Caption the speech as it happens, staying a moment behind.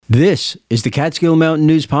This is the Catskill Mountain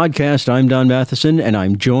News Podcast. I'm Don Matheson, and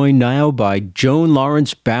I'm joined now by Joan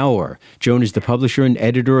Lawrence Bauer. Joan is the publisher and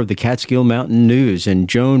editor of the Catskill Mountain News. And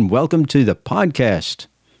Joan, welcome to the podcast.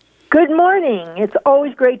 Good morning. It's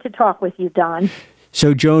always great to talk with you, Don.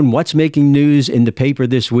 So, Joan, what's making news in the paper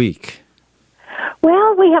this week?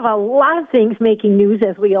 Well, we have a lot of things making news,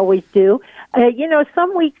 as we always do.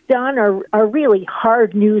 Some weeks, Don, are really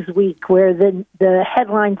hard news week, where the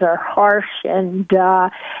headlines are harsh and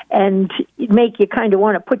make you kind of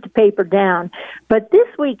want to put the paper down. But this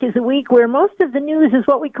week is a week where most of the news is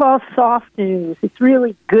what we call soft news. It's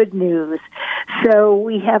really good news. So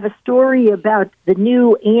we have a story about the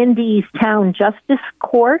new Andes Town Justice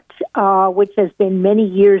Court, which has been many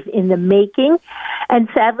years in the making. And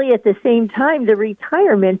sadly, at the same time, the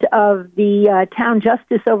retirement of the town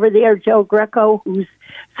justice over there, Joe Greco, who's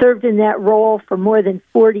served in that role for more than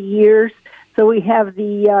 40 years. So we have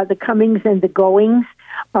the comings and the goings.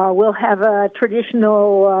 We'll have a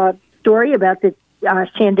traditional story about the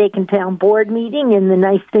Shandaken Town Board meeting and the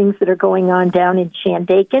nice things that are going on down in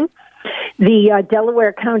Shandaken. The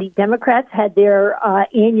Delaware County Democrats had their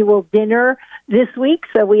annual dinner this week,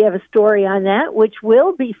 so we have a story on that, which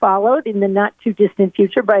will be followed in the not-too-distant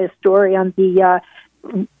future by a story on the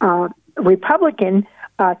Republican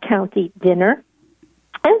county dinner.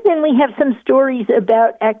 And then we have some stories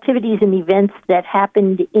about activities and events that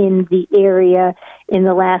happened in the area in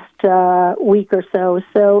the last week or so.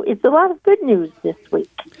 So it's a lot of good news this week.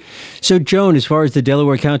 So, Joan, as far as the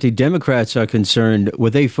Delaware County Democrats are concerned,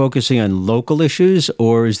 were they focusing on local issues,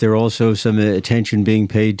 or is there also some attention being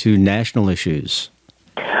paid to national issues?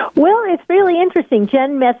 Well, it's really interesting.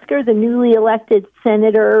 Jen Metzger, the newly elected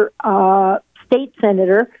senator, state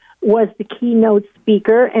senator, was the keynote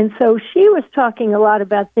speaker, and so she was talking a lot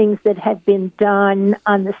about things that had been done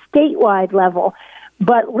on the statewide level.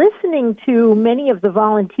 But listening to many of the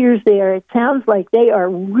volunteers there, it sounds like they are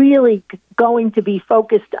really going to be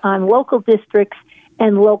focused on local districts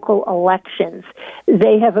and local elections.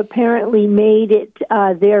 They have apparently made it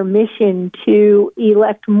their mission to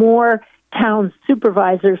elect more town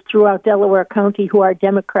supervisors throughout Delaware County who are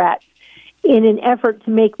Democrats in an effort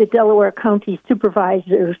to make the Delaware County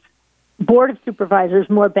Board of Supervisors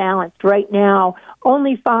more balanced. Right now,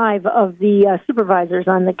 only 5 of the supervisors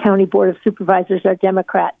on the County Board of Supervisors are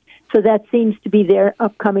Democrats. So that seems to be their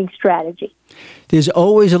upcoming strategy. There's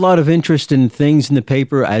always a lot of interest in things in the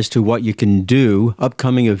paper as to what you can do,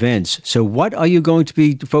 upcoming events. So what are you going to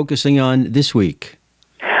be focusing on this week?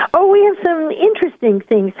 Oh, we have some interesting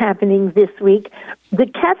things happening this week. The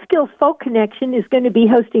Catskill Folk Connection is going to be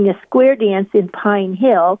hosting a square dance in Pine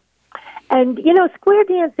Hill. And, square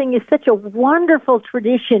dancing is such a wonderful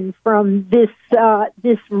tradition from this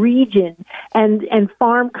region and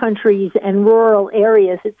farm countries and rural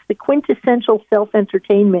areas. It's the quintessential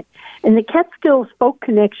self-entertainment. And the Catskills Folk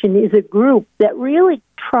Connection is a group that really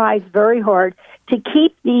tries very hard to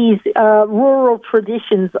keep these rural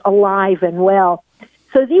traditions alive and well.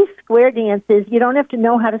 So these square dances, you don't have to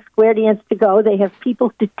know how to square dance to go. They have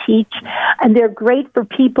people to teach, and they're great for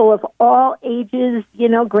people of all ages.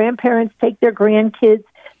 Grandparents take their grandkids.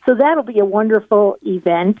 So that'll be a wonderful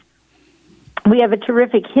event. We have a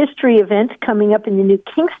terrific history event coming up in the New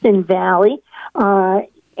Kingston Valley,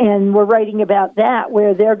 and we're writing about that,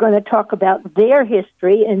 where they're going to talk about their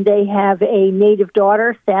history, and they have a native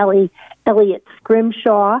daughter, Sally Elliott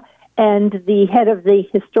Scrimshaw, and the head of the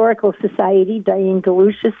Historical Society, Diane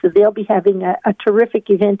Galusha, so they'll be having a terrific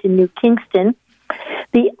event in New Kingston.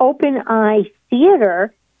 The Open Eye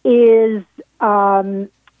Theater is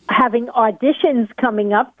having auditions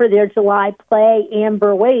coming up for their July play,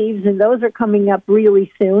 Amber Waves, and those are coming up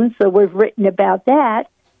really soon, so we've written about that.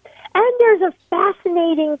 And there's a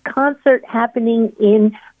fascinating concert happening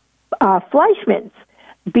in Fleischmann's,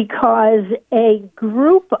 because a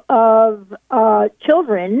group of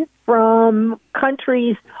children from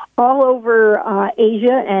countries all over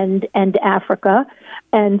Asia and Africa,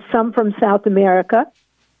 and some from South America,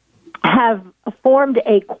 have formed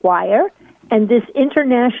a choir, and this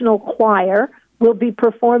international choir will be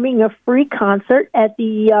performing a free concert at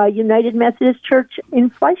the United Methodist Church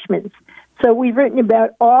in Fleischmann's. So we've written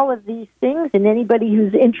about all of these things, and anybody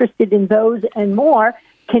who's interested in those and more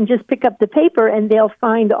can just pick up the paper, and they'll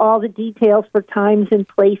find all the details for times and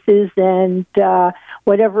places and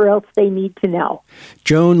whatever else they need to know.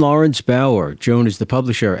 Joan Lawrence Bauer. Joan is the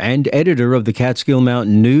publisher and editor of the Catskill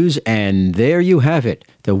Mountain News, and there you have it,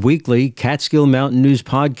 the weekly Catskill Mountain News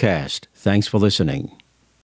podcast. Thanks for listening.